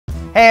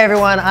Hey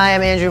everyone, I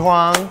am Andrew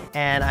Huang,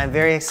 and I'm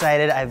very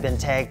excited. I've been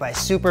tagged by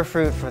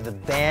Superfruit for the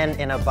Band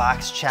in a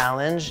Box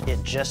challenge.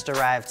 It just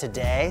arrived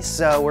today,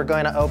 so we're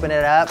going to open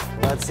it up.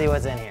 Let's see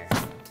what's in here.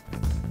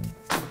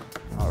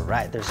 All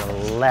right, there's a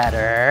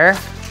letter.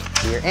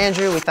 Dear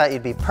Andrew, we thought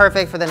you'd be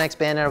perfect for the next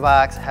Band in a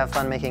Box. Have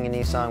fun making a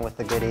new song with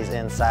the goodies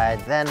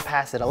inside, then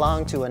pass it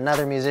along to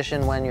another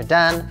musician when you're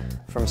done.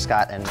 From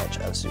Scott and Mitch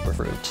of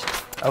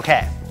Superfruit.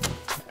 Okay,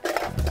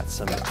 got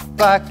some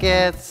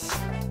buckets.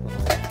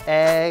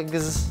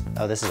 Eggs.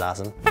 Oh, this is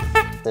awesome.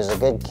 There's a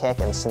good kick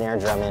and snare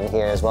drum in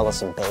here, as well as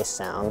some bass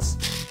sounds.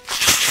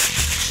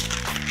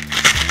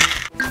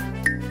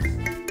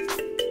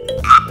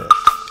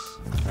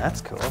 That's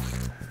cool.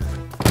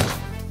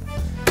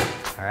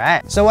 All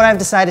right, so what I've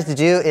decided to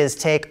do is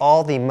take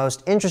all the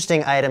most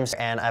interesting items,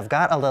 and I've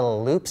got a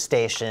little loop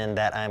station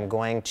that I'm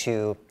going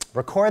to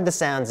record the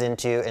sounds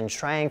into and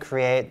try and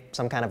create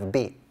some kind of a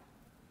beat.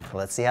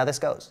 Let's see how this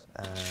goes.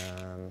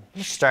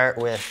 Let's start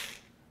with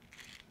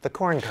the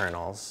corn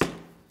kernels.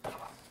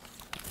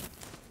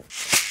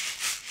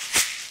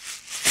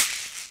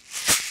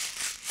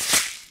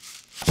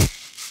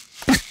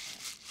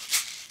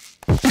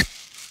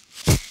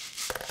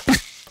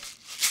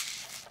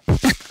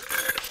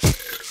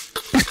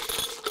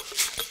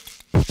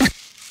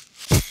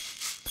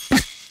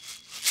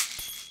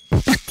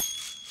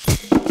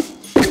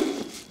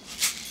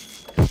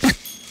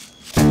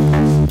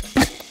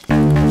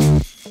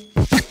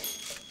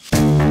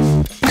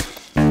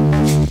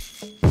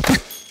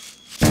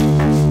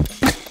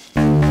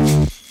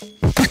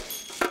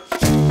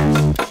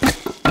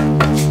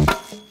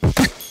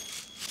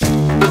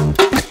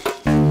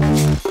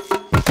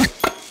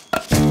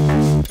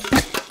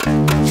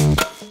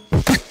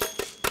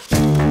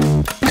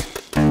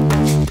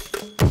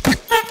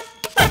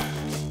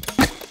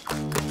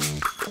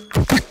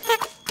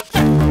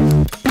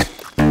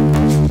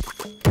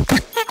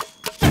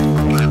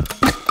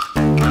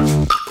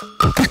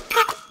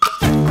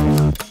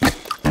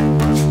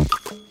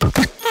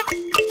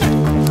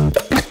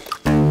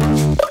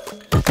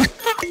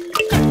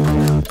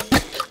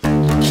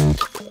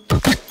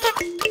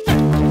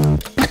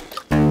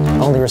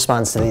 Only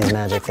responds to these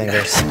magic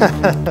fingers.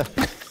 I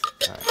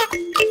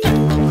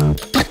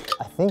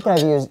think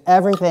I've used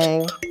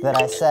everything that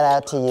I set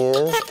out to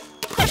use.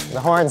 The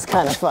horn's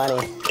kind of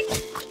funny.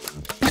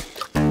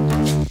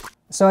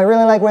 So I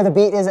really like where the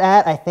beat is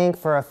at. I think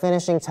for a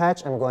finishing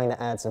touch, I'm going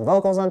to add some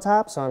vocals on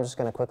top, so I'm just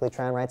going to quickly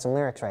try and write some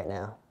lyrics right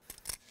now.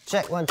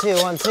 Check, 1, 2,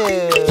 1,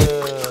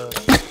 2.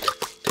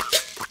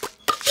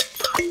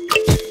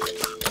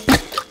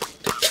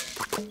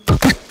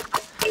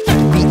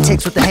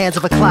 Ticks with the hands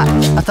of a clock,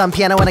 a thumb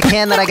piano and a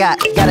can that I got.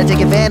 Gotta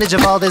take advantage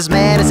of all this,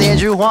 man. It's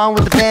Andrew Huang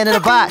with the Band in a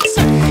Box.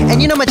 And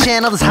you know my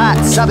channel is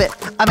hot, sub it.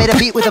 I made a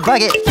beat with a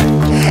bucket,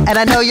 and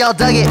I know y'all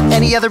dug it.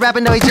 Any other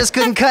rapper, no, he just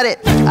couldn't cut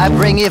it. I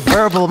bring it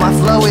verbal, my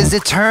flow is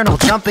eternal,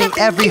 jumping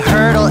every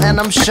hurdle, and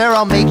I'm sure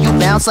I'll make you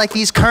bounce like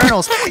these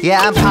kernels.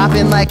 Yeah, I'm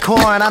popping like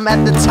corn, I'm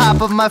at the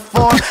top of my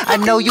form. I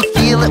know you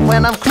feel it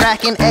when I'm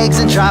cracking eggs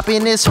and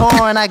dropping this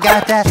horn. I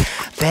got that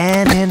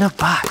Band in a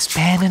Box,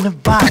 Band in a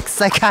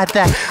Box. I got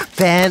that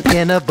Band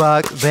in a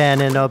Box,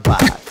 Band in a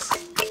Box.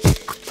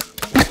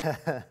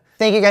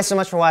 Thank you guys so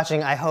much for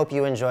watching. I hope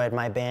you enjoyed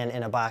my Band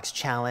in a Box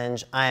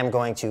challenge. I am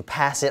going to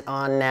pass it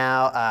on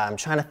now. I'm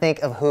trying to think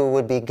of who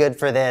would be good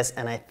for this,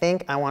 and I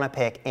think I want to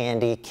pick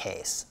Andy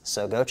Case.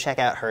 So go check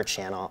out her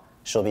channel.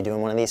 She'll be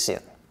doing one of these soon.